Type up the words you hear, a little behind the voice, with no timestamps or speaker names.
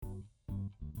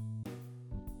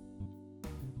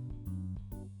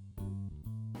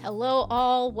Hello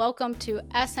all, welcome to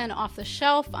SN Off the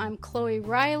Shelf. I'm Chloe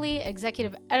Riley,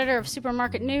 Executive Editor of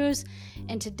Supermarket News,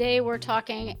 and today we're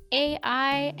talking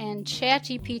AI and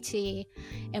ChatGPT.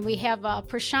 And we have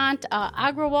Prashant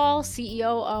Agrawal,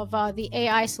 CEO of the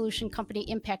AI solution company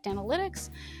Impact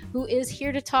Analytics, who is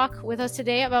here to talk with us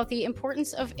today about the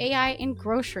importance of AI in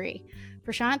grocery.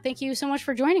 Prashant, thank you so much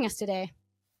for joining us today.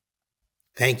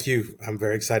 Thank you. I'm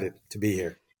very excited to be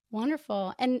here.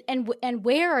 Wonderful. And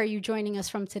where are you joining us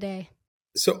from today?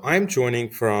 So I'm joining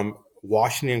from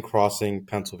Washington Crossing,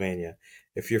 Pennsylvania.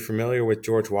 If you're familiar with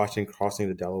George Washington crossing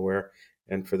the Delaware,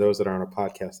 and for those that are on a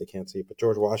podcast, they can't see it, but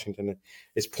George Washington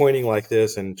is pointing like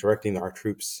this and directing our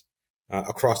troops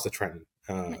across the Trenton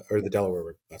or the Delaware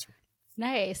River. That's right.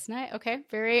 Nice. Okay.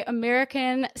 Very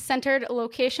American-centered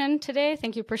location today.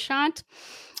 Thank you, Prashant.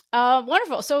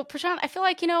 Wonderful. So, Prashant, I feel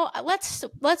like,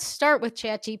 let's start with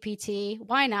ChatGPT.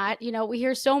 Why not? We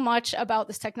hear so much about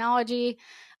this technology.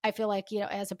 I feel like,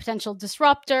 as a potential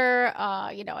disruptor,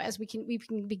 as we can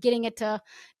be getting it to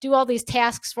do all these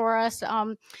tasks for us.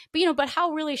 But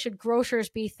how really should grocers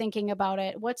be thinking about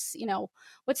it? What's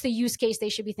the use case they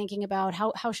should be thinking about?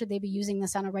 How should they be using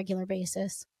this on a regular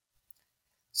basis?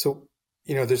 So,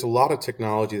 there's a lot of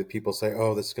technology that people say,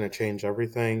 oh, this is going to change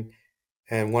everything.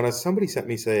 And when somebody sent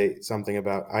me say something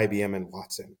about IBM and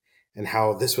Watson and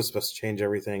how this was supposed to change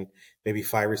everything maybe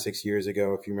 5 or 6 years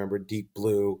ago, if you remember Deep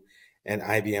Blue and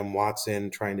IBM Watson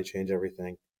trying to change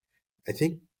everything, I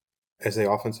think, as they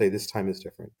often say, this time is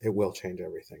different. It will change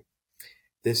everything.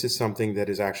 This is something that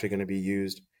is actually going to be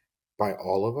used by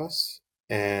all of us.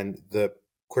 And the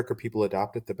quicker people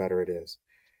adopt it, the better it is.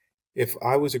 If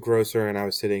I was a grocer and I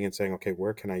was sitting and saying, okay,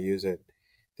 where can I use it?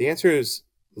 The answer is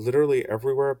literally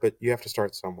everywhere, but you have to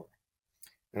start somewhere.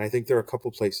 And I think there are a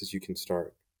couple places you can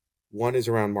start. One is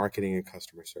around marketing and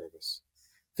customer service.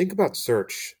 Think about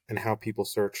search and how people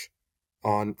search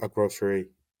on a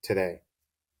grocery today,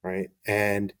 right?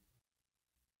 And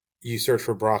you search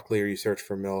for broccoli or you search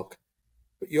for milk,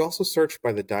 but you also search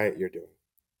by the diet you're doing.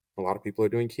 A lot of people are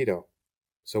doing keto.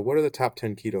 So what are the top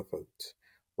 10 keto foods?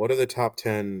 What are the top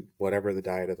 10, whatever the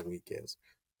diet of the week is,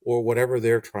 or whatever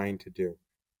they're trying to do?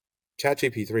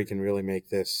 ChatGPT can really make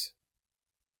this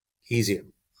easier,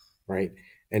 right?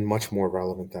 And much more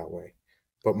relevant that way.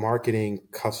 But marketing,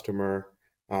 customer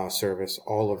service,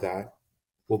 all of that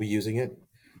will be using it.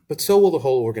 But so will the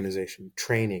whole organization,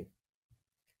 training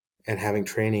and having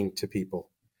training to people.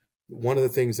 One of the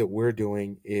things that we're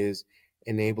doing is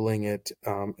enabling it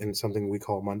in something we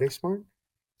call Monday Smart.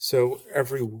 So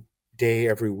every day,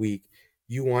 every week,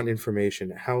 you want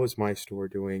information. How is my store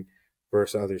doing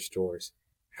versus other stores?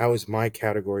 How is my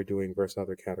category doing versus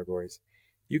other categories?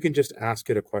 You can just ask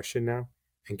it a question now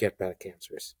and get back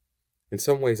answers. In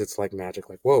some ways, it's like magic.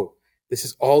 Like, whoa, this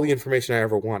is all the information I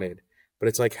ever wanted. But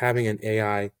it's like having an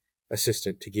AI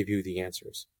assistant to give you the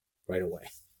answers right away.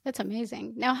 That's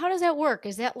amazing. Now, how does that work?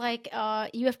 Is that like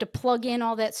you have to plug in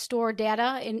all that store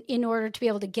data in order to be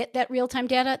able to get that real-time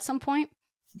data at some point?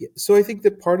 Yeah, so I think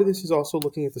that part of this is also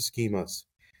looking at the schemas.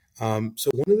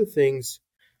 So one of the things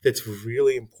that's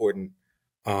really important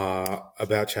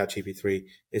about ChatGPT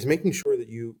is making sure that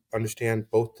you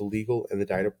understand both the legal and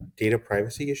the data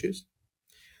privacy issues.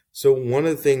 So one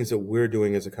of the things that we're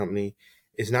doing as a company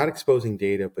is not exposing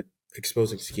data, but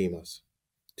exposing schemas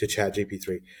to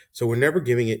ChatGPT. So we're never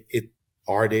giving it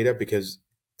our data because,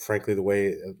 frankly, the way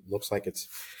it looks like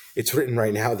it's written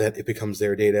right now, that it becomes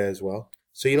their data as well.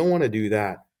 So you don't want to do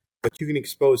that, but you can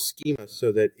expose schemas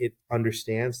so that it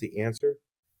understands the answer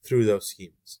through those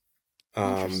schemas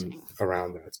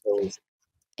around that. So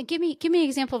And give me an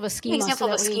example of a schema so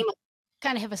that we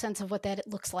kind of have a sense of what that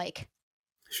looks like.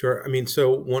 Sure. I mean, so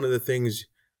one of the things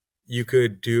you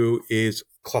could do is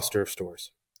cluster of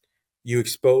stores. You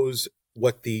expose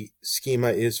what the schema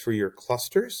is for your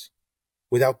clusters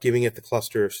without giving it the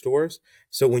cluster of stores.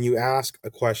 So when you ask a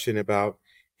question about,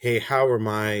 hey, how are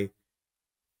my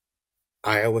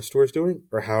Iowa stores doing,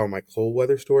 or how are my cold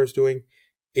weather stores doing,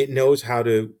 it knows how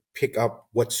to pick up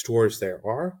what stores there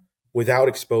are without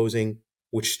exposing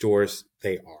which stores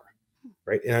they are,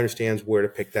 right? It understands where to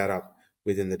pick that up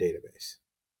within the database.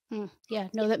 Yeah,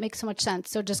 no, that makes so much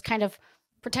sense. So just kind of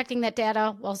protecting that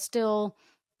data while still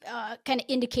kind of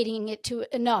indicating it to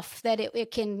enough that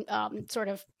it can sort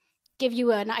of give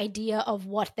you an idea of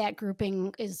what that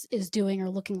grouping is doing or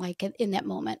looking like in that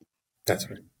moment. That's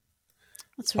right.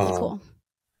 That's really cool.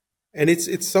 And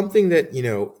it's something that,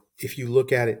 if you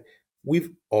look at it,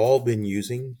 we've all been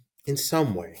using in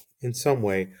some way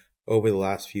over the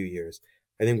last few years.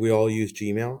 I think we all use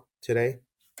Gmail today,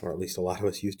 or at least a lot of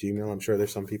us use Gmail. I'm sure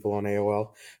there's some people on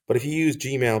AOL. But if you use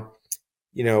Gmail,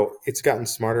 it's gotten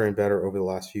smarter and better over the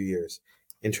last few years.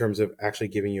 in terms of actually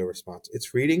giving you a response.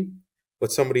 It's reading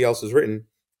what somebody else has written,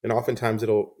 and oftentimes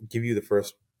it'll give you the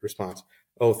first response.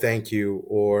 Oh, thank you,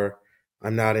 or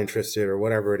I'm not interested, or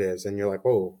whatever it is. And you're like,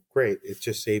 oh, great. It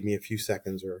just saved me a few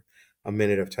seconds or a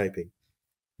minute of typing.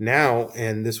 Now,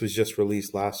 and this was just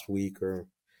released last week, or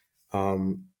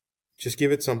um, just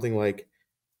give it something like,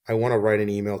 I want to write an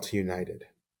email to United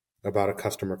about a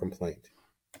customer complaint.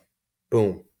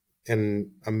 Boom.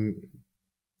 And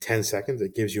 10 seconds,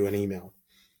 it gives you an email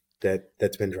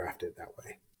that's been drafted that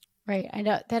way. Right. I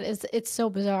know it's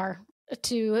so bizarre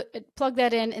to plug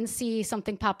that in and see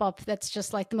something pop up that's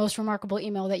just like the most remarkable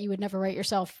email that you would never write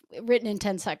yourself, written in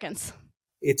 10 seconds.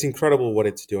 It's incredible what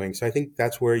it's doing. So I think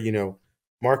that's where,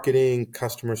 marketing,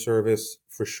 customer service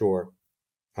for sure,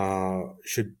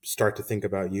 should start to think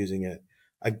about using it.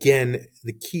 Again,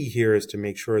 the key here is to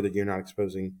make sure that you're not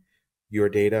exposing your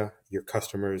data, your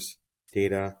customers'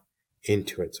 data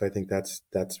into it. So I think that's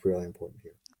really important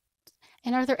here.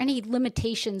 And are there any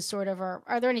limitations, sort of, or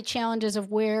are there any challenges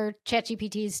of where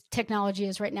ChatGPT's technology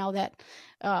is right now that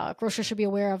grocers should be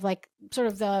aware of, like sort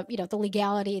of the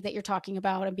legality that you're talking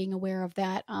about and being aware of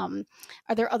that?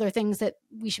 Are there other things that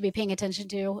we should be paying attention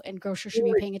to and grocers should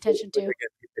be paying attention Like, to?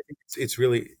 I think it's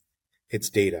really it's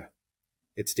data.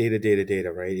 It's data, data,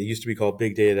 data, right? It used to be called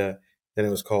big data, then it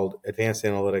was called advanced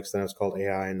analytics, then it was called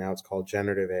AI, and now it's called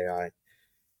generative AI.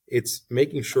 It's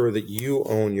making sure that you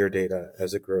own your data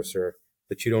as a grocer,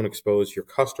 that you don't expose your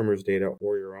customers' data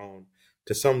or your own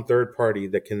to some third party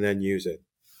that can then use it.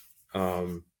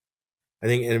 Um, I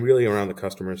think, and really around the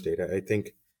customers' data, I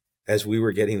think as we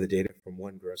were getting the data from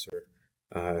one grocer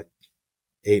uh,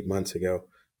 8 months ago,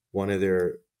 one of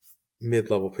their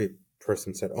mid-level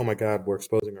person said, "Oh my God, we're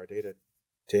exposing our data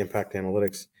to impact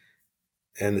analytics."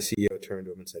 And the CEO turned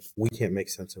to him and said, "We can't make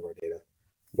sense of our data.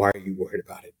 Why are you worried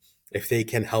about it? If they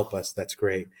can help us, that's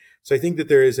great." So I think that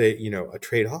there is a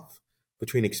trade-off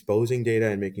between exposing data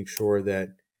and making sure that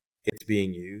it's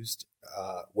being used.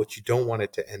 What you don't want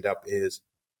it to end up is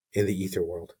in the ether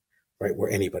world, right, where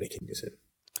anybody can use it.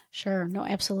 Sure. No,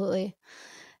 absolutely.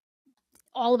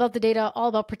 All about the data, all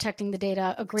about protecting the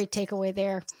data. A great takeaway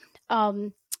there.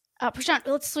 Um, Prashant,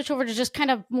 let's switch over to just kind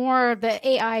of more the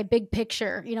AI big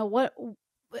picture.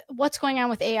 What's going on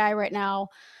with AI right now?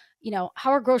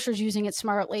 How are grocers using it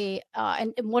smartly,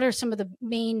 and what are some of the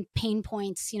main pain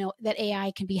points that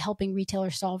AI can be helping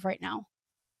retailers solve right now?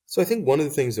 So I think one of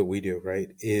the things that we do, right,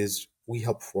 is we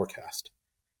help forecast.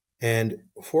 And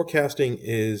forecasting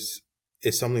is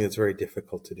something that's very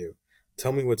difficult to do.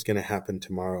 Tell me what's going to happen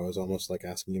tomorrow is almost like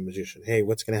asking a magician, "Hey,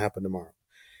 what's going to happen tomorrow?"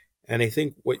 And I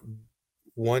think what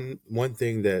one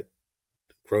thing that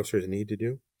grocers need to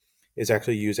do is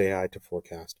actually use AI to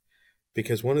forecast.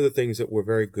 Because one of the things that we're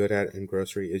very good at in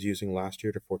grocery is using last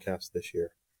year to forecast this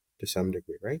year to some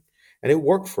degree, right? And it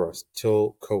worked for us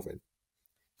till COVID.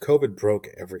 COVID broke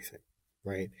everything,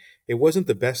 right? It wasn't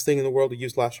the best thing in the world to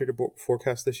use last year to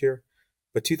forecast this year,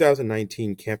 but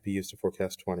 2019 can't be used to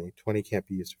forecast 20. 20 can't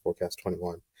be used to forecast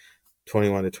 21,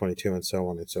 21 to 22, and so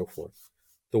on and so forth.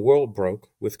 The world broke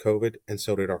with COVID, and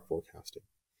so did our forecasting.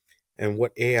 And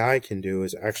what AI can do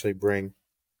is actually bring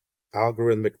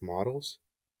algorithmic models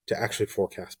to actually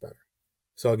forecast better.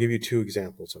 So I'll give you two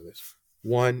examples of this.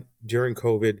 One, during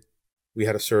COVID, we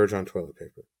had a surge on toilet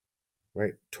paper,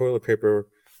 right? Toilet paper,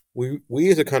 we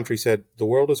as a country said the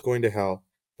world is going to hell,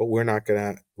 but we're not going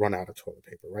to run out of toilet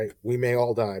paper, right? We may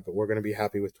all die, but we're going to be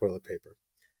happy with toilet paper.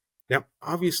 Now,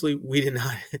 obviously, we did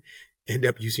not end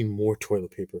up using more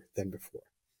toilet paper than before.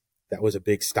 That was a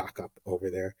big stock up over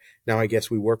there. Now, I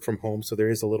guess we work from home, so there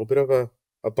is a little bit of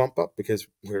a bump up because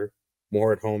we're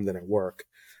more at home than at work.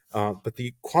 But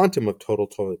the quantum of total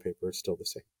toilet paper is still the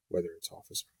same, whether it's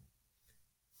office or home.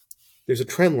 There's a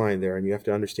trend line there, and you have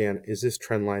to understand, is this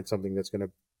trend line something that's going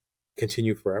to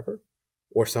continue forever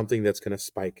or something that's going to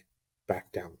spike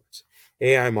back downwards?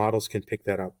 AI models can pick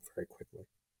that up very quickly.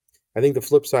 I think the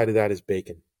flip side of that is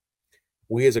bacon.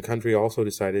 We as a country also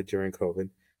decided during COVID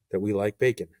that we like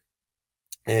bacon.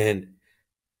 And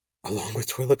along with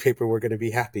toilet paper, we're going to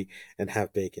be happy and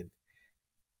have bacon.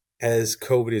 As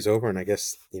COVID is over, and I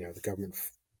guess, the government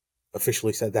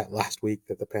officially said that last week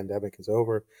that the pandemic is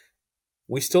over,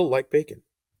 we still like bacon.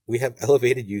 We have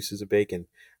elevated uses of bacon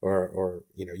or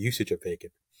usage of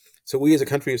bacon. So we as a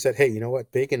country have said, hey, you know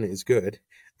what? Bacon is good,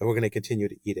 and we're going to continue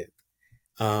to eat it.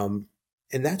 And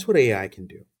that's what AI can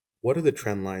do. What are the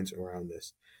trend lines around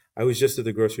this? I was just at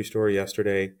the grocery store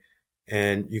yesterday,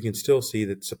 and you can still see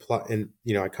that supply, and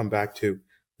I come back to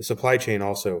the supply chain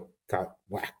also got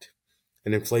whacked,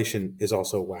 and inflation is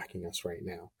also whacking us right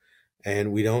now.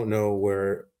 And we don't know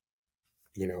where,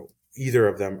 either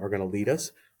of them are going to lead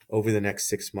us over the next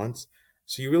 6 months.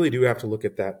 So you really do have to look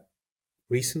at that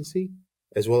recency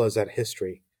as well as that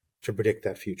history to predict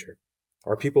that future.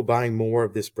 Are people buying more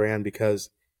of this brand because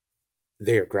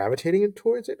they are gravitating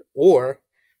towards it, or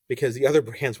because the other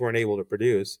brands weren't able to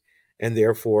produce and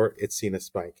therefore it's seen a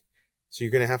spike? So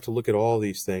you're going to have to look at all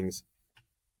these things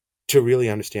to really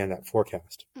understand that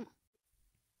forecast.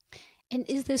 And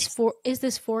is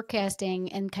this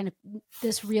forecasting and kind of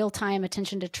this real time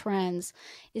attention to trends?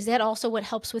 Is that also what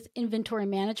helps with inventory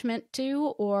management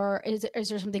too, or is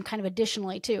there something kind of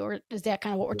additionally too, or is that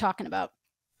kind of what we're talking about?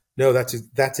 No, that's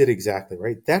it exactly,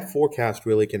 right? That forecast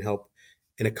really can help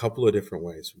in a couple of different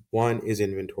ways. One is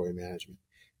inventory management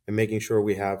and making sure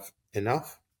we have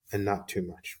enough and not too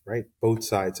much, right? Both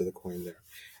sides of the coin there.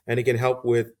 And it can help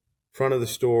with front of the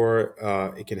store.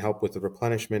 It can help with the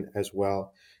replenishment as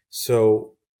well.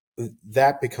 So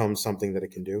that becomes something that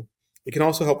it can do. It can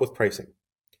also help with pricing.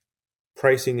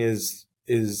 Pricing is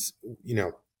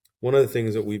one of the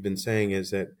things that we've been saying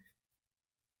is that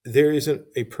there isn't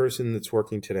a person that's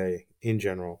working today in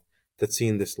general that's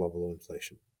seen this level of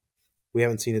inflation. We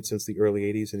haven't seen it since the early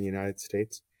 80s in the United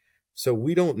States. So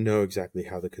we don't know exactly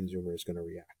how the consumer is going to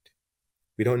react.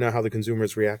 We don't know how the consumer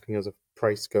is reacting as the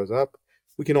price goes up.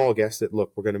 We can all guess that,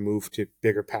 look, we're going to move to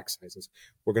bigger pack sizes.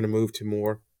 We're going to move to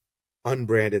more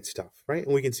unbranded stuff, right?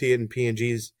 And we can see it in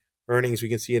P&G's earnings. We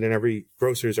can see it in every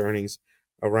grocer's earnings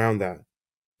around that.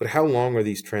 But how long are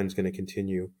these trends going to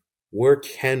continue? Where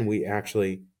can we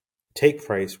actually take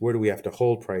price? Where do we have to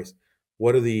hold price?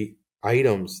 What are the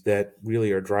items that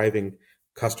really are driving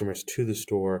customers to the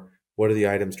store? What are the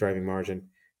items driving margin?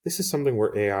 This is something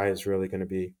where AI is really going to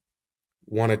be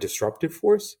a disruptive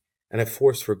force and a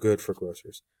force for good for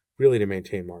grocers, really to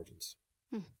maintain margins.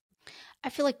 Hmm. I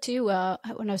feel like too,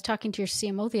 when I was talking to your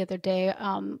CMO the other day,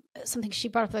 something she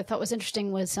brought up that I thought was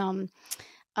interesting was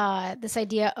this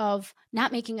idea of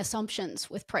not making assumptions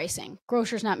with pricing,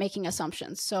 grocers not making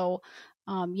assumptions. So,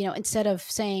 instead of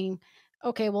saying,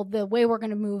 okay, well, the way we're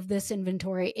going to move this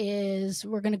inventory is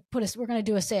we're going to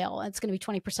do a sale. It's going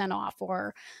to be 20% off,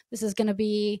 or this is going to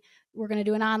be, we're going to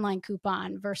do an online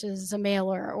coupon versus a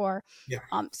mailer, or Yeah.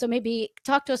 so maybe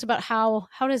talk to us about how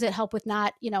does it help with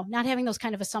not having those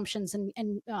kind of assumptions and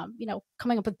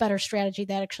coming up with better strategy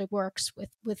that actually works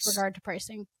with regard to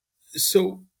pricing.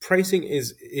 So pricing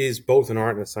is both an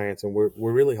art and a science, and we're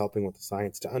really helping with the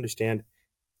science to understand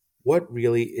what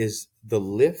really is the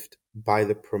lift by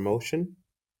the promotion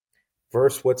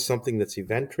versus what's something that's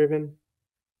event driven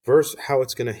versus how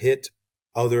it's going to hit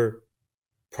other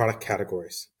product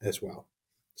categories as well.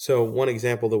 So one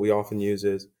example that we often use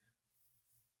is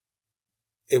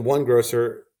at one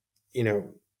grocer, you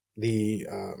know, the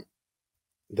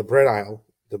bread aisle,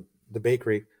 the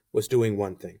bakery was doing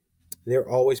one thing. They're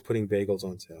always putting bagels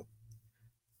on sale.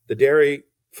 The dairy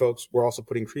folks were also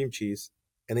putting cream cheese,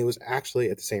 and it was actually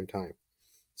at the same time.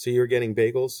 So you're getting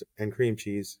bagels and cream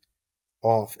cheese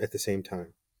off at the same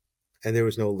time, and there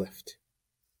was no lift,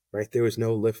 right? There was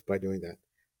no lift by doing that.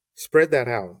 Spread that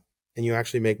out, and you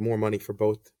actually make more money for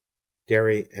both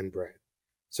dairy and bread.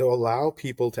 So allow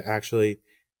people to actually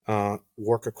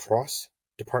work across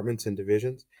departments and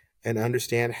divisions and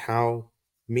understand how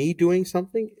me doing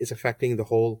something is affecting the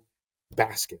whole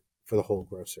basket for the whole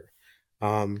grocer.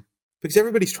 Because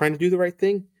everybody's trying to do the right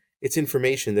thing. It's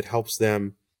information that helps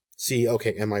them see,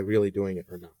 okay, am I really doing it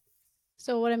or not?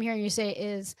 So what I'm hearing you say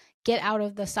is get out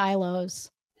of the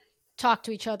silos, talk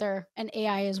to each other, and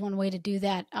AI is one way to do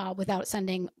that without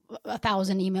sending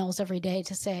 1,000 emails every day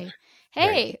to say,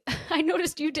 Right. "Hey, I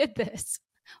noticed you did this.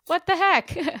 What the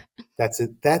heck?" That's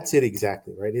it. That's it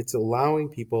exactly, right? It's allowing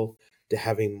people to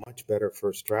have a much better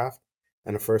first draft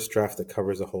and a first draft that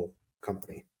covers the whole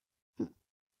company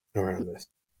around this.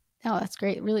 Oh, that's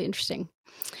great. Really interesting.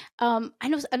 I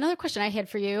know another question I had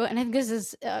for you, and I think this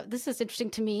is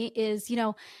interesting to me. Is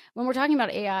when we're talking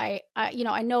about AI, I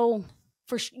know I know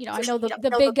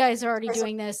the big guys are already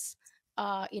doing this.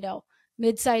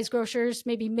 Mid-sized grocers,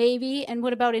 maybe, and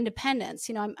what about independents?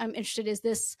 I'm interested. Is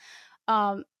this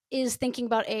is thinking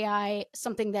about AI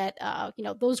something that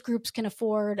those groups can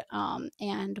afford,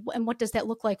 and what does that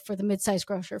look like for the mid-sized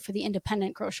grocer, for the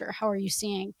independent grocer? How are you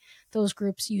seeing those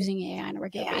groups using AI on a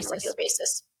regular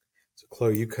basis? So,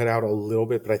 Chloe, you cut out a little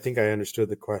bit, but I think I understood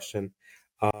the question.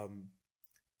 Um,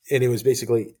 and it was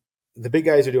basically the big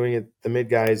guys are doing it, the mid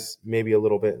guys maybe a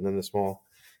little bit, and then the small.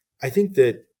 I think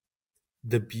that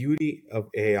the beauty of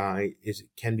AI is it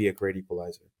can be a great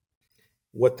equalizer.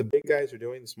 What the big guys are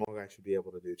doing, the small guys should be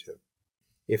able to do too.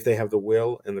 If they have the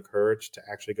will and the courage to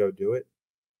actually go do it,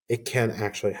 it can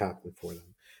actually happen for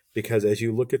them. Because as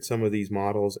you look at some of these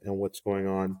models and what's going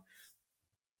on,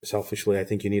 selfishly, I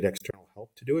think you need external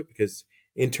help to do it because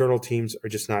internal teams are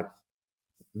just not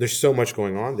there's so much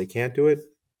going on, they can't do it.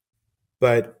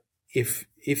 But if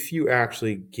you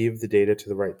actually give the data to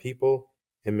the right people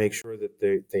and make sure that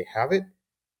they have it,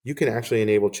 you can actually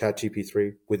enable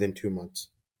ChatGPT within 2 months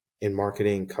in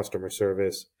marketing, customer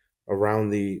service, around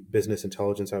the business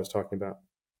intelligence I was talking about.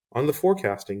 On the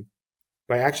forecasting,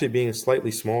 by actually being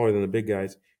slightly smaller than the big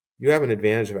guys, you have an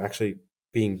advantage of actually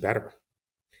being better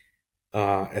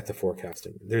at the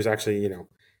forecasting. There's actually,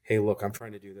 hey, look, I'm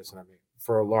trying to do this, and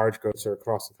for a large grocer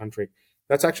across the country,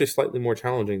 that's actually slightly more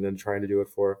challenging than trying to do it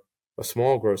for a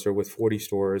small grocer with 40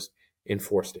 stores in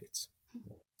 4 states,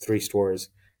 3 stores,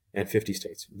 and 50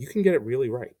 states. You can get it really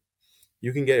right.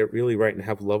 You can get it really right and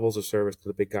have levels of service that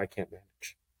the big guy can't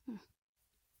manage.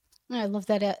 I love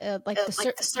that, like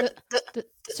the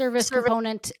service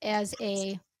component as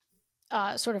a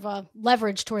sort of a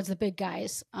leverage towards the big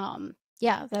guys.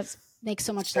 Yeah, that makes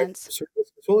so much sense.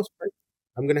 Service as well as price.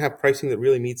 I'm going to have pricing that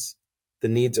really meets the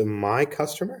needs of my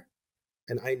customer,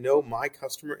 and I know my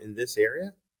customer in this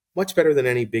area much better than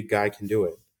any big guy can do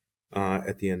it.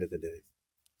 At the end of the day,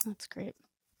 That's great.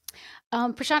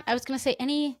 Prashant, I was going to say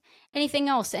anything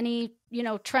else, any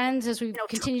trends as we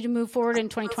continue to move forward in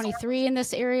 2023 in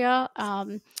this area.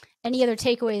 Any other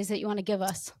takeaways that you want to give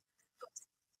us?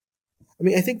 I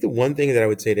mean, I think the one thing that I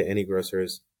would say to any grocer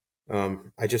is,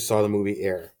 I just saw the movie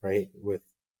Air, right, with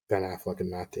Ben Affleck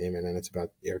and Matt Damon, and it's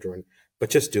about Air Jordan. But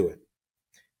just do it.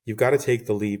 You've got to take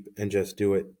the leap and just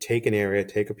do it. Take an area,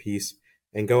 take a piece,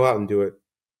 and go out and do it.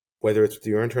 Whether it's with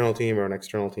your internal team or an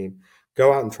external team,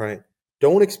 go out and try it.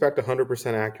 Don't expect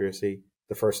 100% accuracy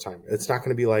the first time. It's not going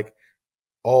to be like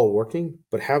all working,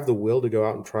 but have the will to go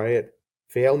out and try it,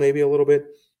 fail maybe a little bit,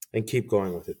 and keep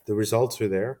going with it. The results are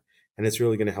there, and it's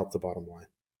really going to help the bottom line.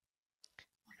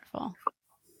 Wonderful.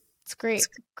 It's great.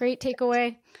 Great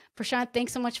takeaway. Prashant,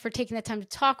 thanks so much for taking the time to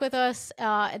talk with us.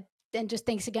 And just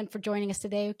thanks again for joining us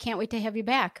today. Can't wait to have you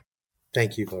back.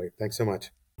 Thank you, Chloe. Thanks so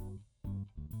much.